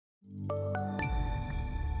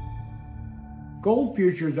Gold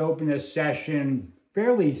futures opened this session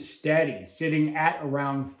fairly steady, sitting at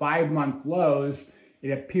around 5-month lows. It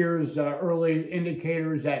appears early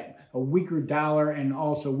indicators that a weaker dollar and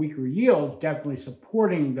also weaker yields definitely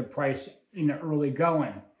supporting the price in the early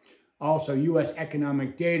going. Also, U.S.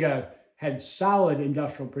 economic data had solid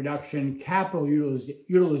industrial production, capital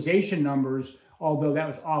utilization numbers, although that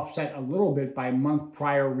was offset a little bit by month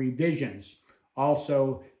prior revisions.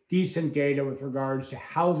 Also, decent data with regards to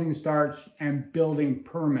housing starts and building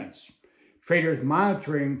permits. Traders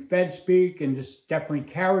monitoring Fed speak and just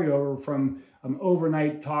definitely carryover from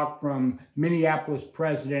overnight talk from Minneapolis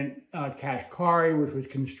President Kashkari, which was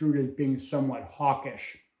construed as being somewhat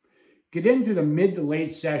hawkish. Get into the mid to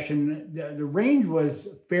late session, the range was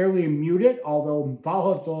fairly muted, although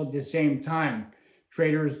volatile at the same time.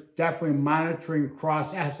 Traders definitely monitoring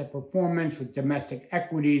cross-asset performance with domestic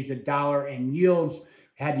equities, the dollar, and yields.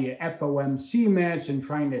 Had the FOMC minutes and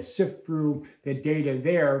trying to sift through the data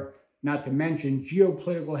there, not to mention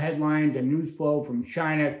geopolitical headlines and news flow from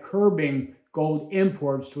China curbing gold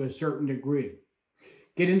imports to a certain degree.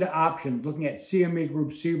 Get into options, looking at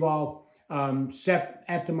cmegroup CVOL, SEP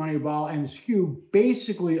at the money vol, and skew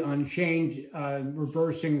basically unchanged,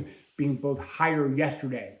 reversing being both higher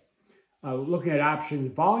yesterday. Looking at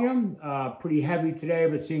options volume, pretty heavy today,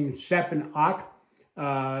 but seeing SEP and OC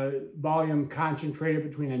volume concentrated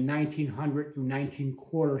between the 1900 through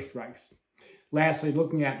 19-quarter strikes. Lastly,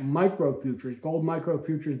 looking at micro futures, gold micro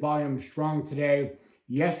futures volume strong today.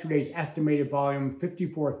 Yesterday's estimated volume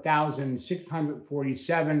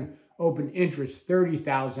 54,647, open interest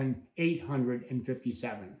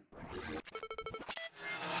 30,857.